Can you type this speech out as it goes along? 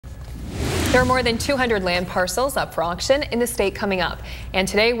There are more than 200 land parcels up for auction in the state coming up. And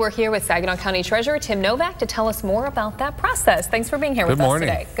today we're here with Saginaw County Treasurer Tim Novak to tell us more about that process. Thanks for being here with us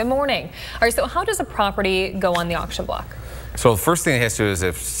today. Good morning. All right, so how does a property go on the auction block? So the first thing it has to do is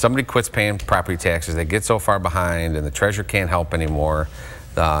if somebody quits paying property taxes, they get so far behind and the treasurer can't help anymore,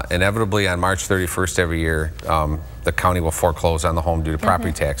 inevitably on March 31st every year, the county will foreclose on the home due to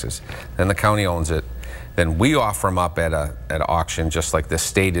property taxes. Then the county owns it. Then we offer them up at an auction, just like the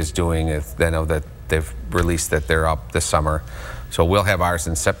state is doing. They know that they've released that they're up this summer. So we'll have ours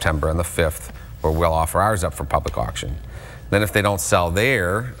in September on the 5th, where we'll offer ours up for public auction. Then if they don't sell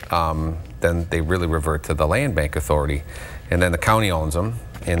there, then they really revert to the Land Bank Authority. And then the county owns them.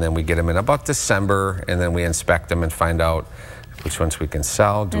 And then we get them in about December, and then we inspect them and find out which ones we can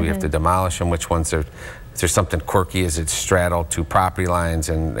sell. Do we have to demolish them? Which ones are... Is there something quirky? Is it straddled two property lines?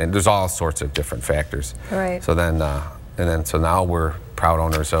 And there's all sorts of different factors. Right. So then, so now we're proud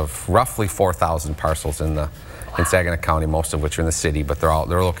owners of roughly 4,000 parcels in Saginaw County, most of which are in the city, but they're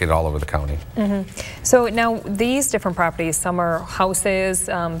located all over the county. So now these different properties, some are houses,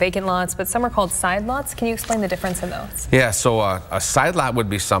 vacant lots, but some are called side lots. Can you explain the difference in those? Yeah, so a side lot would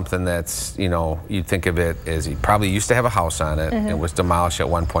be something that's, you'd think of it as you probably used to have a house on it. It was demolished at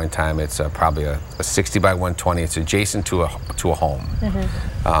one point in time. It's probably a 60 by 120. It's adjacent to a home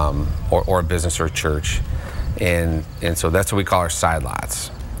or a business or a church. And so that's what we call our side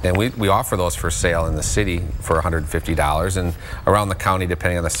lots. And we offer those for sale in the city for $150, and around the county,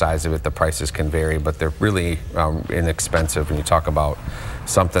 depending on the size of it, the prices can vary, but they're really inexpensive when you talk about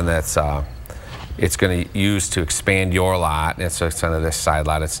something that's it's going to use to expand your lot. And so it's kind of this side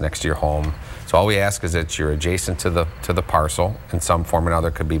lot, it's next to your home. So all we ask is that you're adjacent to the parcel in some form or another.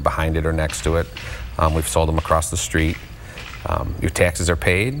 Could be behind it or next to it. We've sold them across the street. Your taxes are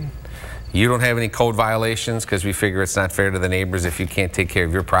paid. You don't have any code violations, because we figure it's not fair to the neighbors if you can't take care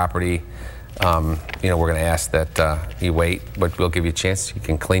of your property. We're going to ask that you wait, but we'll give you a chance. You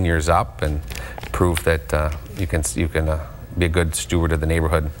can clean yours up and prove that you can be a good steward of the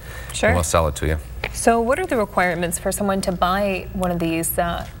neighborhood. Sure. And we'll sell it to you. So what are the requirements for someone to buy one of these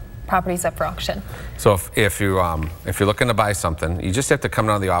properties up for auction? So if you're looking to buy something, you just have to come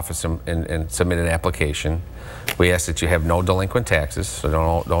down to the office and submit an application. We ask that you have no delinquent taxes,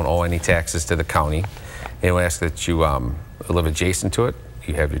 so don't owe any taxes to the county. And we ask that you live adjacent to it.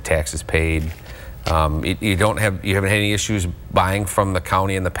 You have your taxes paid. You haven't had any issues buying from the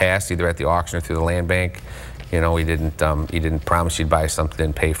county in the past, either at the auction or through the land bank. You didn't promise you'd buy something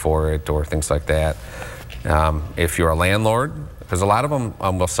and pay for it or things like that. If you're a landlord, because a lot of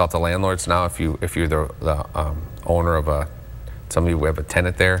them will sell to landlords now. If you're the owner of somebody who have a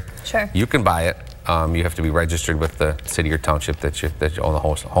tenant there, sure, you can buy it. You have to be registered with the city or township that you own the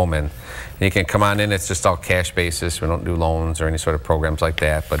home in. And you can come on in. It's just all cash basis. We don't do loans or any sort of programs like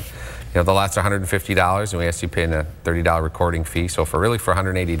that. But the lots are $150, and we ask you pay a $30 recording fee. So for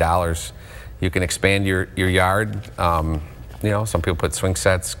 $180, you can expand your yard. Some people put swing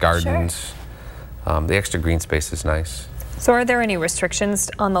sets, gardens. Sure. The extra green space is nice. So are there any restrictions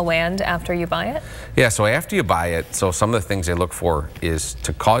on the land after you buy it? Yeah, so after you buy it, so some of the things they look for is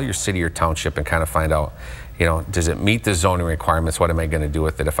to call your city or township and kind of find out, does it meet the zoning requirements? What am I going to do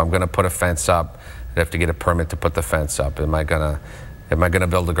with it? If I'm going to put a fence up, I have to get a permit to put the fence up. Am I going to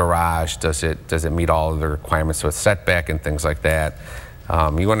build a garage? Does it meet all of the requirements with setback and things like that?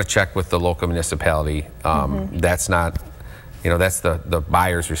 You want to check with the local municipality. That's not, that's the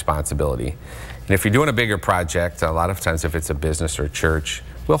buyer's responsibility. And if you're doing a bigger project, a lot of times if it's a business or a church,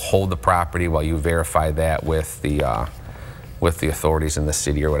 we'll hold the property while you verify that with the authorities in the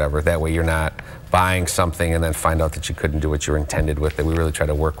city or whatever. That way you're not buying something and then find out that you couldn't do what you were intended with it. We really try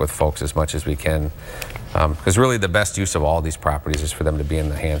to work with folks as much as we can, because really the best use of all these properties is for them to be in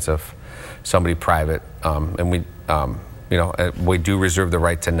the hands of somebody private. And we do reserve the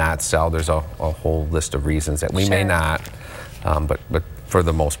right to not sell. There's a whole list of reasons that we may not, but for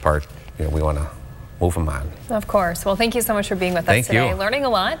the most part, we want to move them on. Of course. Well, thank you so much for being with us today. Learning a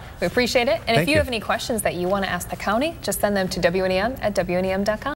lot. We appreciate it. And if you have any questions that you want to ask the county, just send them to WNEM@WNEM.com.